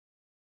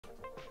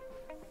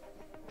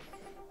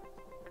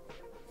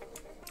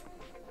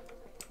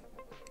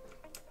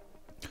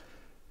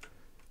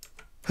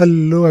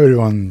Hello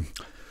everyone.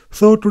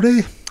 So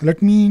today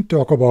let me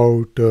talk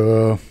about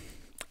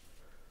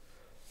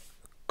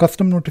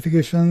custom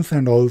notifications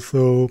and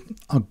also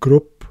a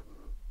group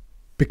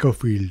picker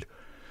field.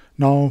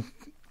 Now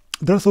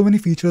there are so many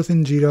features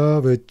in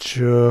Jira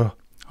which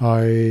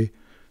I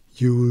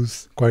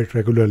use quite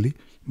regularly,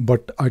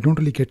 but I don't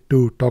really get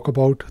to talk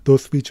about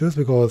those features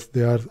because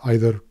they are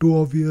either too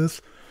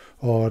obvious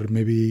or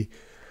maybe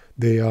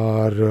they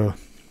are,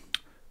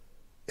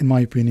 in my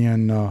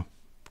opinion,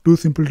 too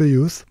simple to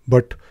use.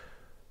 But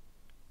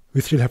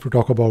we still have to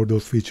talk about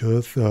those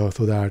features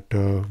so that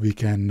we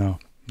can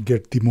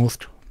get the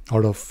most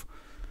out of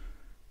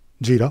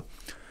Jira.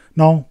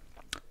 Now,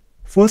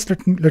 first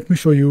let me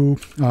show you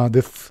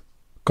this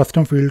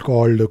custom field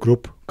called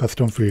group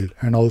custom field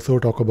and also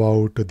talk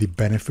about the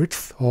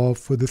benefits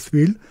of this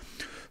field.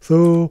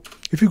 So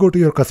if you go to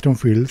your custom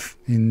fields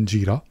in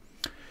Jira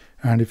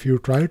and if you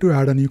try to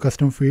add a new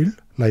custom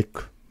field like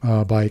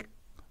by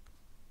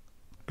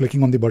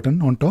clicking on the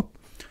button on top,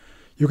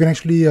 you can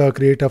actually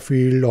create a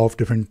field of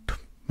different,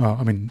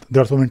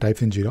 there are so many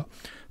types in Jira.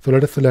 So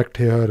let us select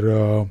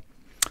here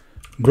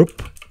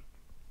group.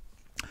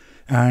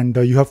 And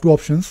you have two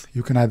options.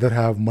 You can either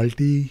have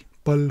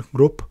multiple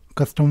group,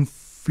 custom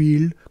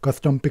field,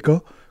 custom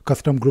picker,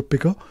 custom group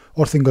picker,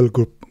 or single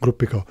group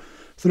picker.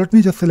 So let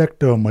me just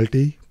select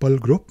multiple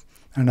group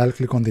and I'll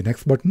click on the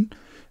next button.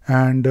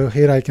 And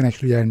here I can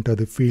actually enter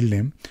the field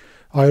name.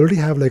 I already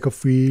have like a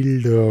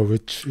field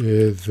which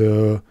is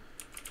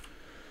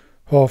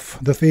of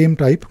the same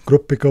type,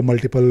 group picker,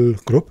 multiple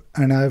group,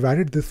 and I've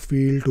added this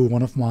field to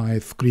one of my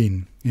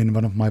screen in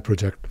one of my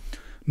project.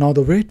 Now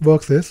the way it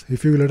works is,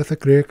 if you let us say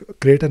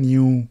create a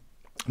new,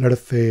 let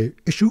us say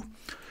issue.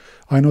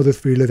 I know this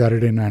field is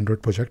added in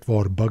Android project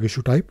for bug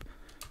issue type.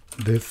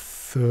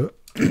 This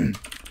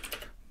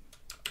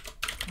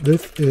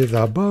this is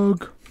a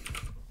bug,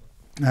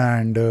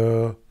 and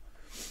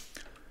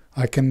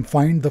I can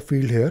find the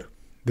field here.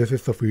 This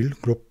is the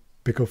field, group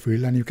picker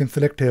field, and you can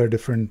select here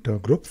different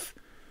groups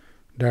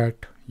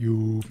that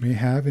you may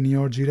have in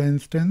your Jira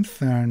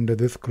instance, and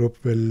this group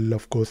will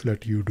of course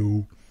let you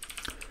do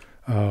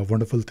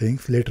wonderful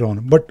things later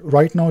on. But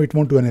right now it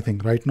won't do anything.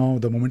 Right now,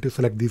 the moment you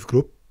select these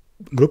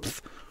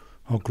groups,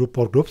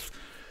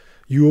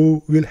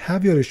 you will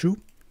have your issue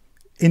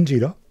in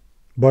Jira,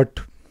 but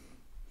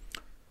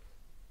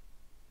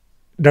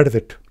that is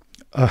it.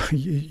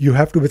 You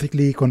have to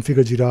basically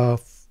configure Jira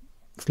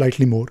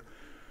slightly more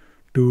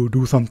to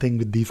do something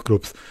with these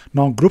groups.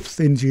 Now groups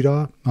in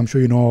Jira, I'm sure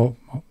you know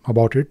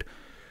about it.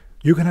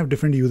 You can have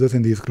different users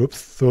in these groups.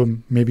 So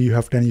maybe you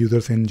have 10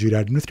 users in Jira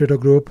administrator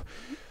group.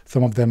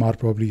 Some of them are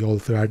probably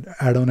also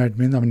add-on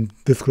admin. I mean,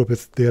 this group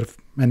is there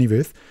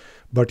anyways,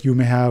 but you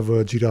may have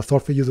a Jira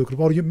software user group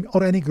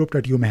or any group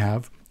that you may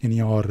have in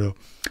your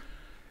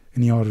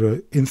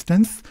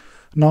instance.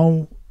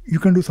 Now you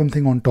can do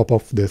something on top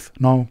of this.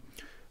 Now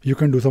you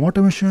can do some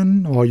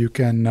automation, or you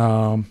can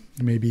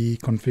maybe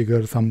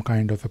configure some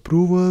kind of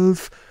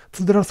approvals.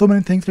 So there are so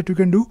many things that you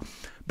can do,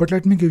 but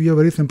let me give you a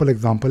very simple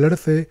example. Let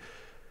us say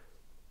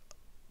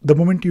the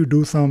moment you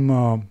do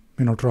some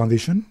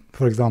transition,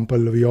 for example,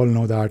 we all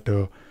know that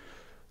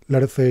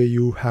let us say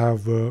you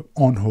have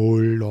on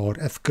hold or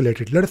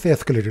escalated. Let us say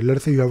escalated. Let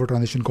us say you have a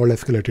transition called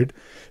escalated,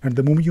 and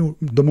the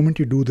moment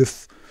you do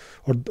this,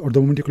 or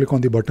the moment you click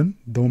on the button,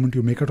 the moment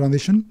you make a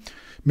transition,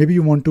 maybe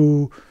you want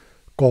to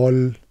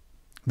call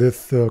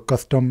this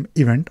custom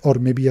event, or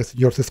maybe as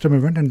your system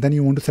event, and then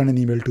you want to send an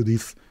email to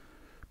these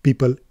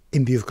people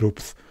in these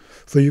groups.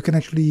 So you can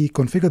actually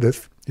configure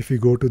this if you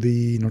go to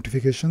the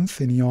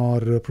notifications in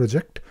your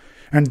project,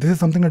 and this is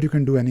something that you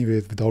can do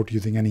anyways without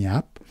using any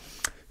app.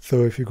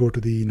 So if you go to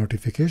the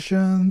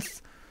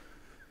notifications,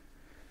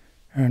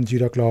 and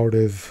Jira Cloud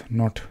is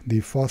not the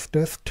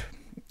fastest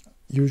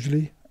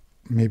usually,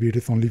 maybe it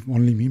is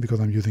only me because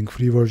I'm using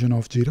free version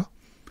of Jira,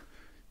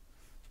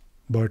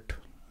 but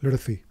let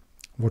us see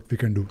what we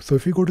can do. So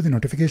if you go to the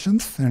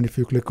notifications and if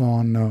you click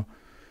on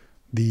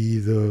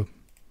these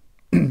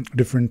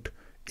different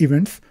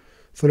events,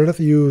 so let us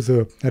use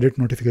edit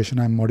notification.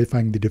 I'm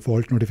modifying the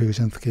default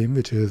notification scheme,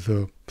 which is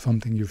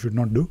something you should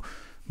not do,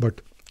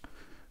 but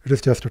it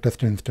is just a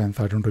test instance.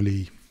 I don't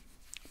really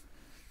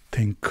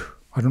think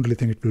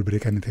it will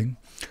break anything.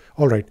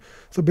 All right.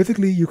 So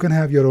basically you can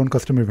have your own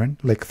custom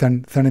event, like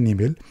send an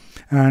email.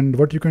 And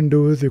what you can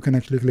do is you can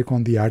actually click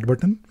on the add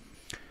button,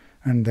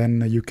 and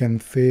then you can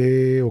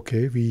say,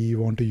 okay, we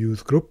want to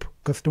use group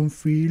custom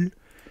field,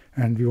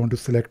 and we want to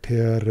select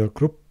here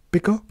group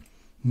picker,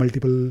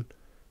 multiple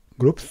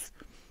groups.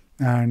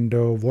 And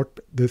what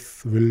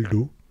this will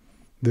do,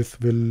 this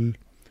will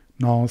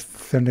now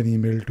send an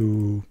email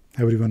to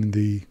everyone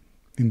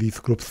in these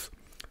groups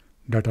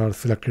that are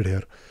selected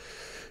here.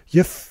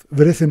 Yes,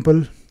 very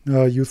simple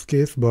use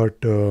case, but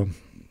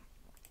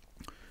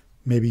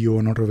maybe you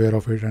are not aware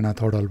of it, and I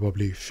thought I'll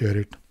probably share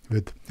it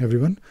with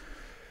everyone.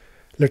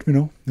 Let me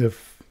know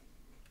if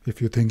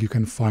you think you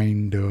can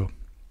find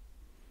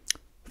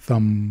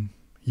some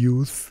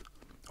use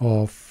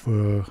of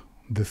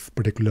this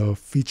particular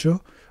feature.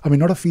 I mean,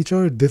 not a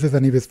feature, this is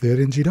anyways there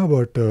in Jira,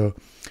 but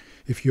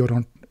if you're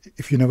not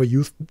if you never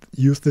use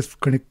this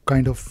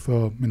kind of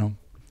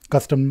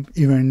custom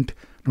event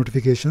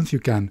notifications, you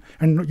can.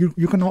 And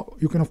you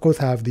can of course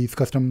have these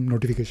custom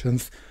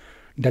notifications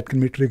that can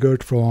be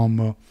triggered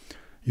from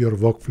your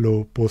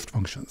workflow post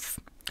functions.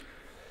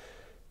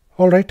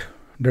 All right,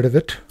 that is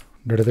it.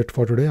 That is it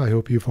for today. I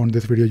hope you found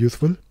this video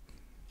useful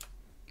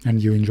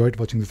and you enjoyed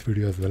watching this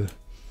video as well.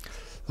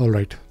 All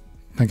right.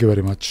 Thank you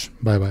very much.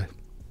 Bye bye.